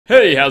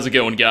Hey, how's it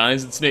going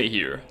guys? It's Nate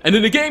here. And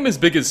in a game as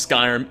big as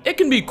Skyrim, it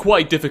can be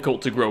quite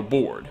difficult to grow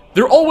bored.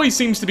 There always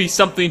seems to be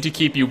something to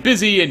keep you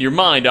busy and your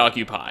mind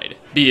occupied.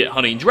 Be it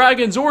hunting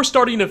dragons or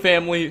starting a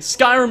family,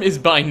 Skyrim is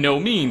by no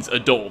means a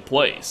dull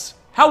place.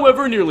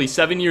 However, nearly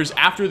 7 years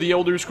after the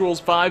Elder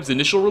Scrolls V's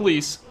initial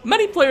release,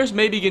 many players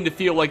may begin to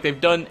feel like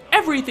they've done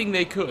everything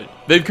they could.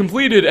 They've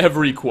completed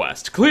every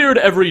quest, cleared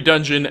every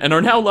dungeon, and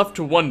are now left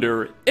to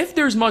wonder if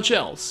there's much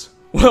else.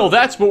 Well,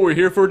 that's what we're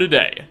here for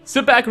today.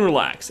 Sit back and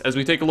relax as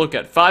we take a look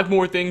at 5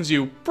 more things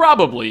you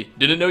probably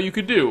didn't know you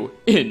could do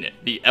in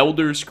the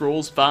Elder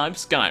Scrolls V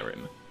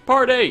Skyrim.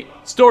 Part 8.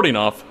 Starting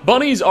off,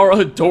 bunnies are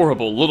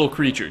adorable little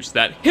creatures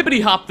that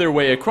hippity-hop their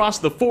way across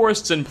the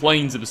forests and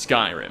plains of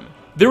Skyrim.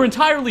 They're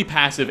entirely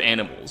passive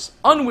animals,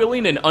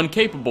 unwilling and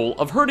incapable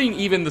of hurting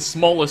even the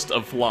smallest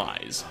of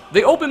flies.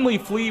 They openly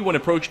flee when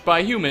approached by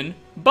a human,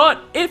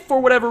 but if for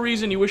whatever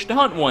reason you wish to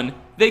hunt one,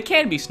 they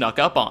can be snuck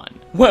up on.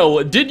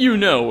 Well, did you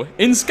know,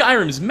 in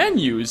Skyrim's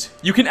menus,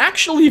 you can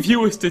actually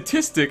view a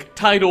statistic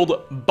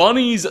titled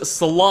Bunnies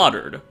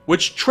Slaughtered,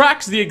 which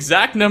tracks the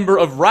exact number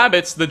of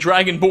rabbits the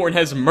Dragonborn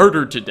has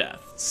murdered to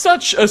death.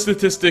 Such a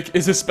statistic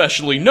is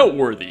especially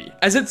noteworthy,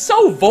 as it's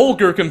so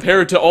vulgar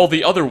compared to all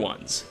the other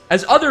ones,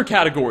 as other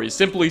categories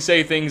simply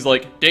say things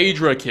like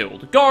Daedra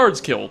killed, guards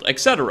killed,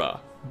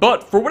 etc.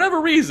 But for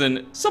whatever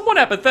reason, someone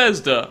at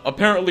Bethesda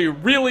apparently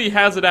really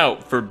has it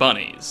out for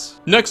bunnies.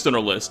 Next on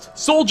our list,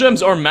 soul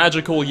gems are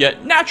magical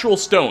yet natural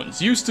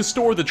stones used to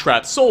store the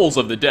trapped souls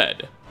of the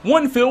dead.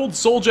 When filled,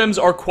 soul gems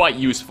are quite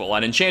useful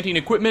at enchanting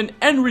equipment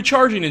and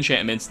recharging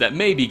enchantments that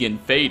may begin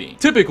fading.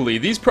 Typically,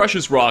 these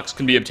precious rocks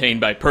can be obtained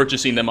by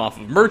purchasing them off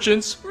of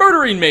merchants,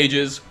 murdering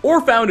mages,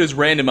 or found as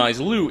randomized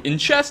loot in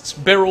chests,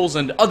 barrels,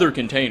 and other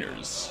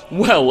containers.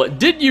 Well,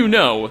 did you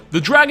know, the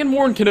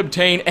Dragonborn can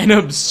obtain an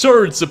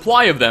absurd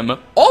supply of them,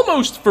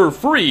 almost for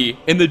free,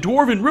 in the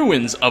dwarven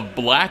ruins of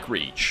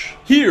Blackreach.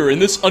 Here, in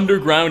this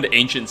underground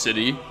ancient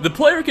city, the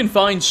player can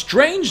find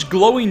strange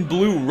glowing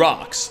blue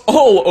rocks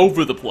all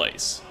over the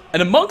place.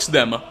 And amongst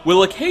them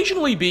will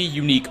occasionally be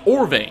unique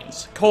ore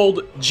veins,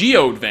 called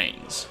geode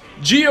veins.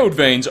 Geode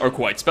veins are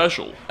quite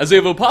special, as they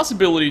have a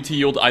possibility to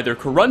yield either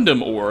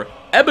corundum ore,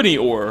 ebony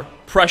ore,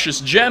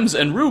 precious gems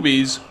and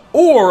rubies,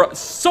 or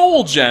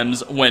soul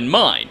gems when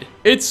mined.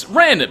 It's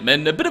random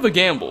and a bit of a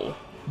gamble.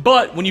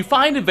 But when you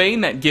find a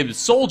vein that gives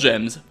soul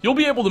gems, you'll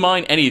be able to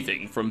mine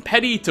anything from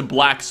petty to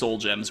black soul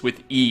gems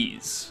with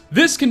ease.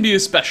 This can be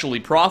especially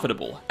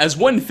profitable, as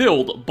when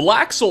filled,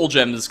 black soul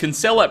gems can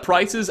sell at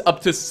prices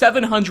up to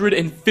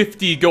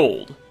 750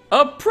 gold.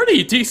 A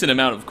pretty decent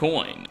amount of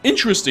coin.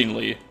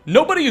 Interestingly,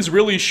 nobody is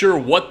really sure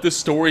what the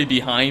story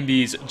behind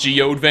these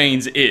geode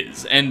veins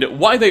is, and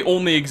why they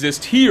only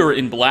exist here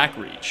in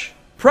Blackreach.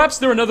 Perhaps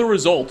they're another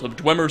result of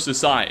Dwemer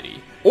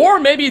society.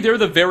 Or maybe they're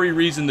the very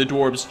reason the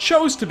dwarves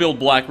chose to build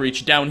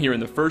Blackreach down here in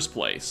the first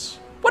place.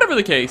 Whatever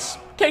the case,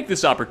 take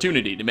this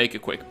opportunity to make a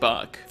quick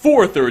buck.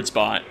 For third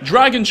spot,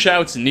 dragon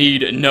shouts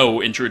need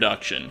no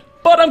introduction.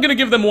 But I'm gonna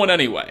give them one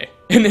anyway.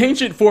 An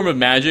ancient form of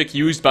magic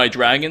used by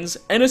dragons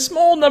and a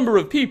small number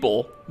of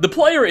people, the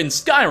player in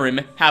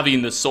Skyrim,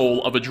 having the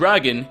soul of a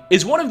dragon,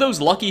 is one of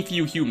those lucky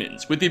few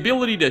humans with the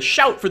ability to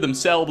shout for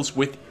themselves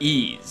with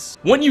ease.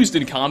 When used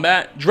in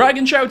combat,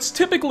 dragon shouts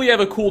typically have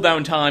a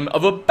cooldown time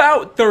of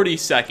about 30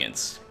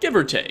 seconds, give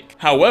or take.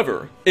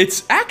 However,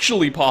 it's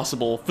actually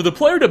possible for the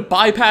player to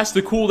bypass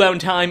the cooldown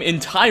time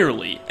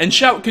entirely and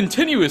shout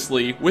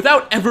continuously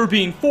without ever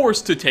being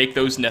forced to take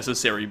those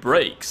necessary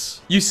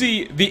breaks. You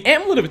see, the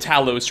Amulet of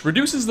Talos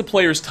reduces the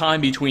player's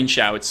time between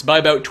shouts by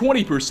about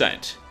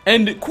 20%.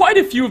 And quite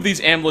a few of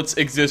these amulets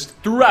exist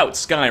throughout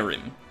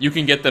Skyrim. You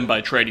can get them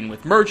by trading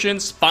with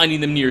merchants, finding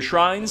them near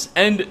shrines,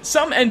 and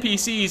some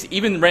NPCs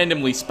even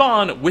randomly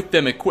spawn with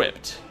them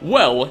equipped.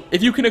 Well,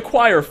 if you can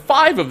acquire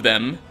 5 of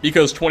them,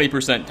 because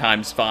 20%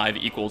 times 5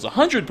 equals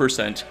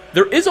 100%,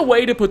 there is a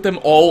way to put them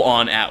all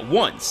on at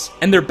once,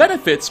 and their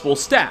benefits will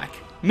stack,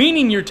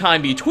 meaning your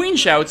time between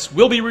shouts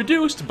will be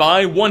reduced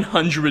by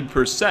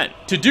 100%.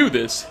 To do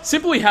this,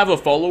 simply have a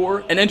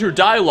follower and enter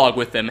dialogue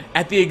with them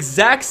at the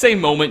exact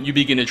same moment you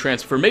begin a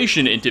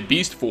transformation into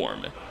beast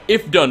form.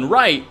 If done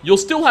right, you'll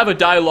still have a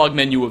dialogue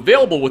menu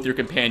available with your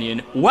companion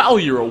while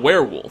you're a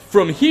werewolf.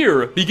 From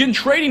here, begin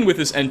trading with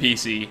this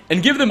NPC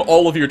and give them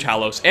all of your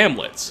Talos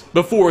amulets,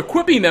 before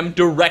equipping them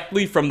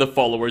directly from the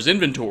follower's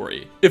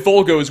inventory. If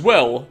all goes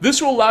well, this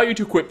will allow you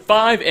to equip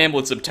 5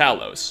 amulets of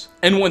Talos,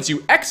 and once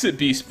you exit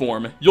beast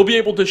form, you'll be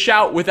able to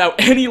shout without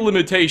any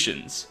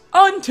limitations,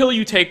 until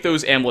you take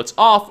those amulets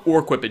off or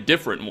equip a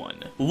different one.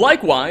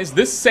 Likewise,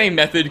 this same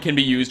method can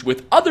be used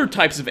with other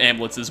types of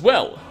amulets as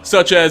well,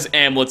 such as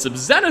amulets of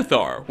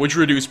Zenithar, which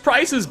reduce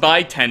prices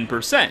by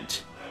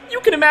 10%. You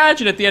can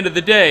imagine at the end of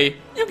the day,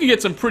 you can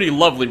get some pretty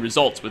lovely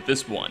results with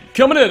this one.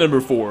 Coming in at number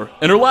 4,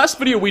 in our last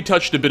video we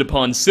touched a bit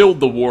upon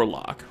Sild the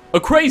Warlock, a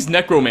crazed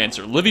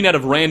necromancer living out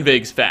of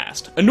Randveig's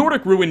Fast, a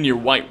Nordic ruin near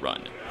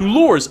Whiterun, who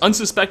lures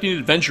unsuspecting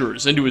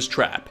adventurers into his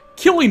trap,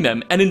 killing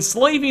them and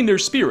enslaving their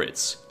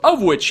spirits,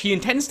 of which he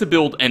intends to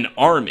build an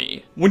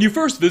army. When you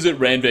first visit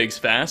Randveig's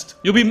Fast,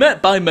 you'll be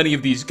met by many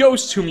of these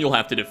ghosts whom you'll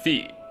have to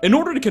defeat. In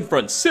order to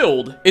confront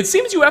Sild, it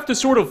seems you have to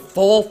sort of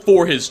fall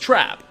for his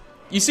trap.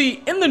 You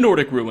see, in the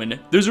Nordic ruin,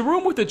 there's a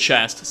room with a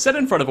chest set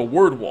in front of a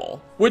word wall,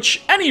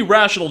 which any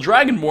rational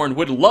Dragonborn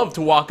would love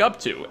to walk up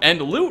to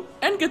and loot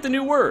and get the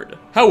new word.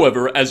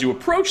 However, as you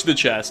approach the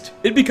chest,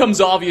 it becomes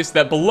obvious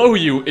that below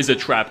you is a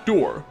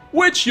trapdoor,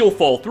 which you'll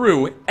fall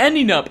through,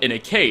 ending up in a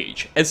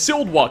cage, as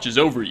Sild watches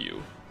over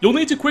you. You'll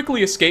need to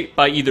quickly escape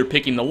by either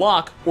picking the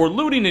lock or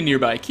looting a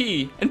nearby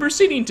key and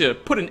proceeding to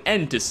put an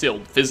end to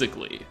Sild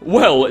physically.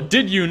 Well,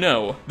 did you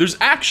know, there's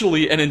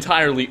actually an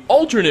entirely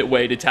alternate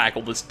way to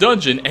tackle this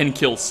dungeon and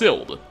kill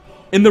Sild.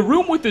 In the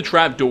room with the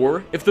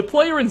trapdoor, if the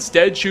player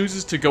instead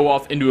chooses to go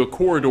off into a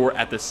corridor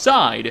at the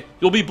side,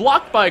 you'll be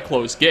blocked by a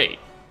closed gate,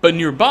 but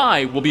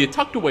nearby will be a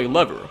tucked away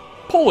lever.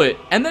 Pull it,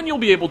 and then you'll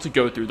be able to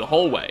go through the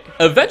hallway.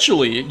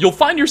 Eventually, you'll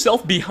find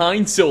yourself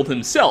behind Sild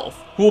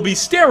himself, who will be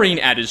staring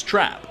at his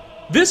trap.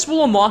 This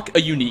will unlock a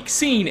unique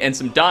scene and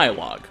some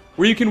dialogue,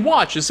 where you can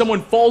watch as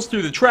someone falls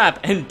through the trap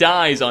and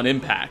dies on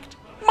impact,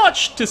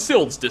 much to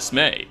Sild's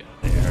dismay.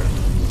 There,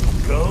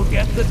 go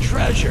get the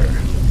treasure.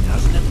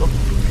 Doesn't it look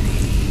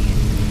pretty?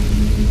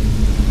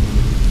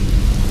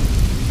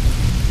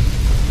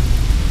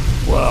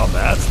 Well,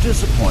 that's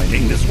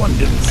disappointing. This one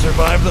didn't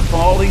survive the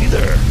fall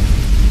either.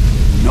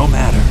 No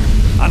matter.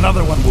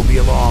 Another one will be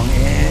along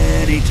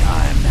any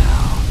time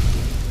now.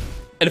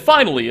 And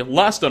finally,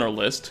 last on our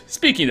list,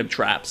 speaking of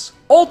traps,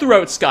 all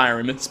throughout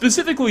Skyrim,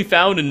 specifically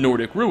found in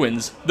Nordic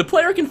ruins, the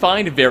player can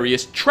find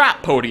various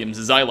trap podiums,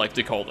 as I like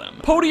to call them.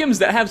 Podiums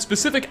that have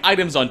specific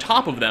items on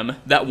top of them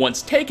that,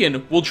 once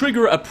taken, will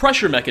trigger a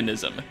pressure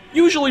mechanism,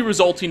 usually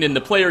resulting in the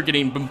player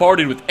getting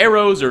bombarded with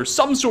arrows or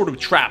some sort of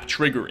trap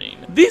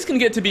triggering. These can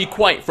get to be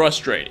quite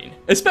frustrating,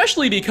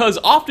 especially because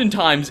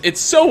oftentimes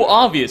it's so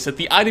obvious that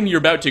the item you're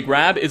about to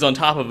grab is on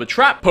top of a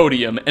trap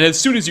podium, and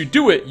as soon as you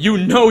do it, you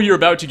know you're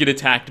about to get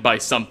attacked by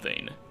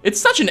something. It's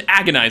such an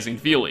agonizing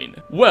feeling.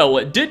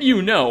 Well, did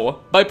you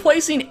know, by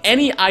placing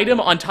any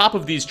item on top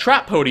of these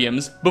trap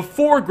podiums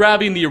before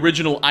grabbing the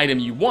original item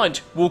you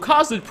want will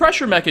cause the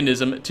pressure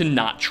mechanism to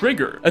not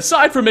trigger.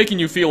 Aside from making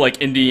you feel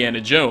like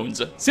Indiana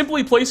Jones,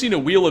 simply placing a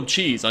wheel of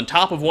cheese on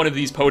top of one of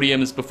these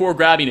podiums before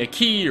grabbing a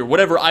key or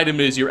whatever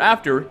item it is you're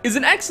after is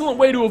an excellent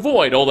way to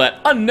avoid all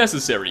that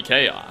unnecessary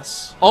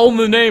chaos. All in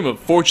the name of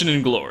fortune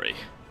and glory.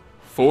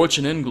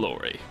 Fortune and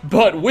glory.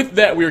 But with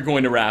that, we're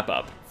going to wrap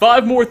up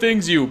 5 more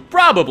things you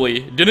probably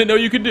didn't know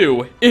you could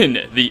do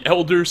in the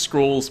Elder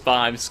Scrolls V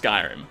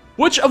Skyrim.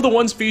 Which of the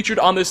ones featured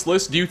on this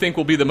list do you think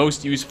will be the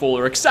most useful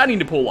or exciting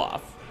to pull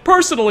off?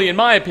 Personally, in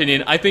my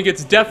opinion, I think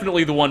it's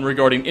definitely the one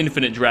regarding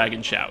infinite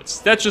dragon shouts.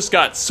 That's just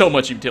got so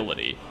much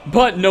utility.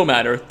 But no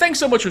matter, thanks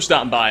so much for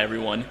stopping by,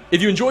 everyone.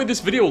 If you enjoyed this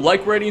video,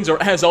 like ratings are,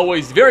 as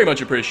always, very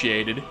much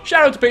appreciated.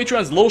 Shout out to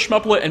patrons Lil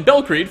Schmupplet and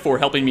Belcreed for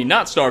helping me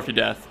not starve to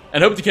death,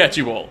 and hope to catch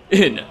you all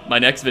in my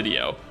next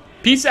video.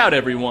 Peace out,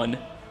 everyone.